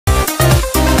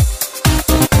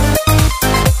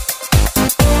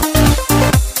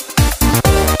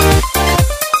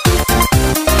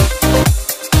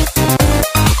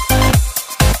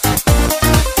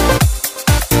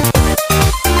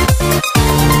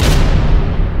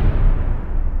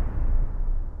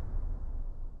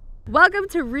Welcome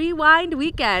to reWINEd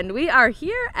Weekend. We are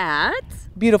here at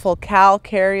beautiful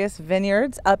Calcareous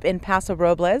Vineyards up in Paso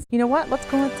Robles. You know what? Let's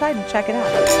go inside and check it out.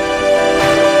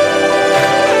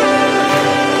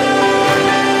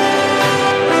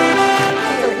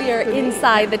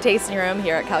 Inside the tasting room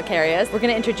here at Calcareous. We're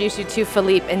going to introduce you to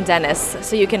Philippe and Dennis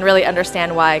so you can really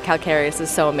understand why Calcareous is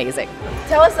so amazing.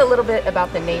 Tell us a little bit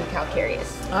about the name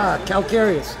Calcareous.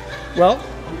 Calcareous. Well,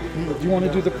 do you want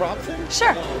to do the prop thing?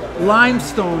 Sure.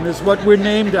 Limestone is what we're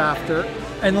named after.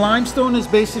 And limestone is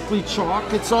basically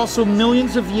chalk. It's also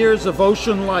millions of years of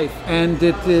ocean life. And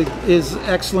it is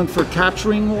excellent for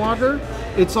capturing water.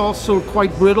 It's also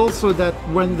quite brittle so that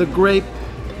when the grape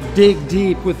dig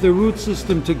deep with the root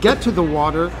system to get to the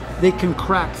water, they can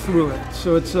crack through it.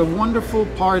 So it's a wonderful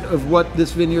part of what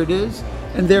this vineyard is,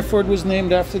 and therefore it was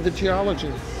named after the geology.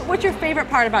 What's your favorite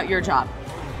part about your job?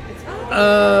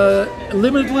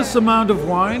 Limitless amount of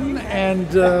wine,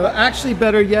 and actually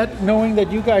better yet, knowing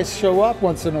that you guys show up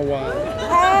once in a while.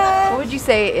 What would you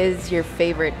say is your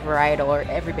favorite varietal, or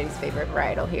everybody's favorite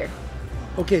varietal here?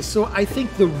 Okay, so I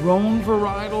think the Rhone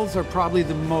varietals are probably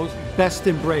the best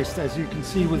embraced, as you can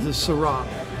see with the Syrah.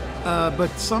 But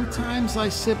sometimes I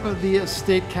sip of the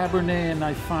Estate Cabernet and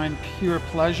I find pure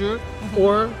pleasure.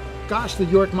 Or, gosh, the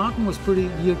York Mountain was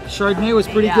Chardonnay was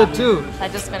pretty good too. I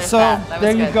just finished so that. That was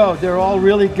there you good. go. They're all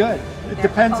really good. It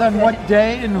depends on what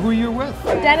day and who you're with.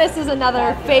 Dennis is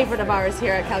another favorite of ours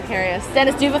here at Calcareous.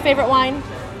 Dennis, do you have a favorite wine?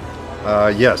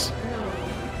 Yes.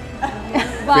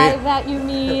 By that you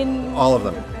mean? All of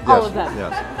them. Yes. All of them.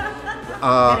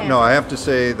 Yes. No, I have to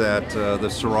say that the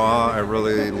Syrah I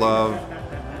really love.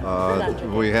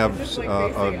 We have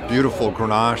a beautiful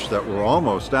Grenache that we're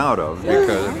almost out of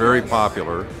because it's very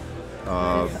popular.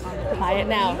 Buy it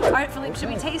now. All right, Philippe, should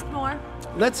we taste more?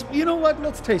 You know what?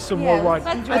 Let's taste some more wine.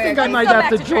 let's enjoy I think it. I might Let's go have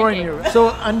to back to join drinking. you. So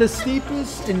on the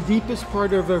steepest and deepest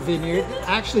part of our vineyard,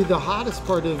 actually the hottest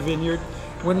part of the vineyard,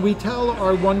 when we tell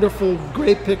our wonderful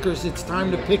grape pickers it's time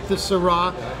to pick the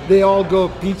Syrah, they all go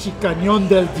Pinche Cañón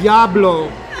del Diablo.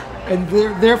 And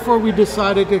therefore we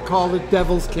decided to call it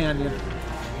Devil's Canyon.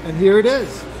 And here it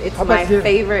is. It's my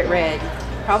favorite red,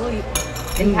 probably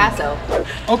in Paso.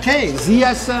 Okay,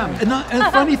 ZSM. And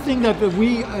a funny thing that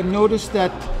we noticed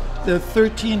that the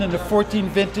 13 and the 14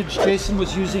 vintage, Jason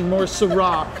was using more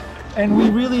Syrah. And we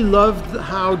really loved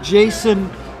how Jason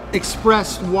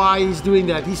expressed why he's doing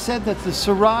that. He said that the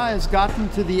Syrah has gotten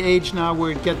to the age now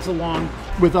where it gets along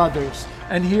with others.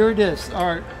 And here it is,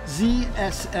 our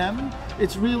ZSM.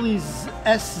 It's really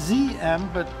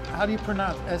SZM, but how do you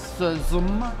pronounce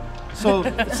SZM? So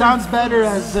it sounds better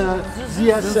as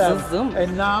ZSM.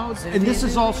 And now, and this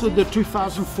is also the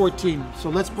 2014. So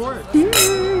let's pour it. Teach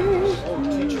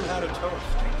you how to toast.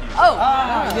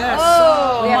 Yes.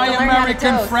 Oh, My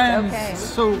American friends. Okay.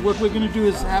 So what we're going to do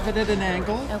is have it at an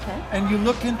angle. Okay. And you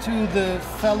look into the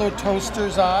fellow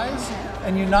toaster's eyes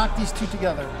and you knock these two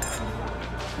together.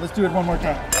 Let's do it one more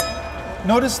time.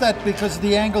 Notice that because of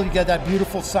the angle you get that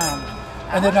beautiful sound.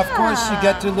 And then of course you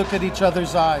get to look at each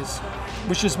other's eyes,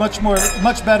 which is much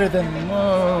better than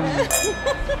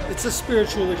it's a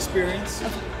spiritual experience.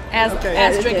 As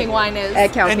drinking wine is.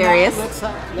 At Calcareous.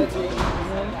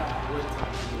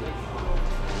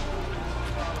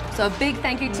 So a big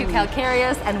thank you to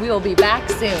Calcareous, and we will be back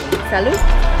soon. Salud.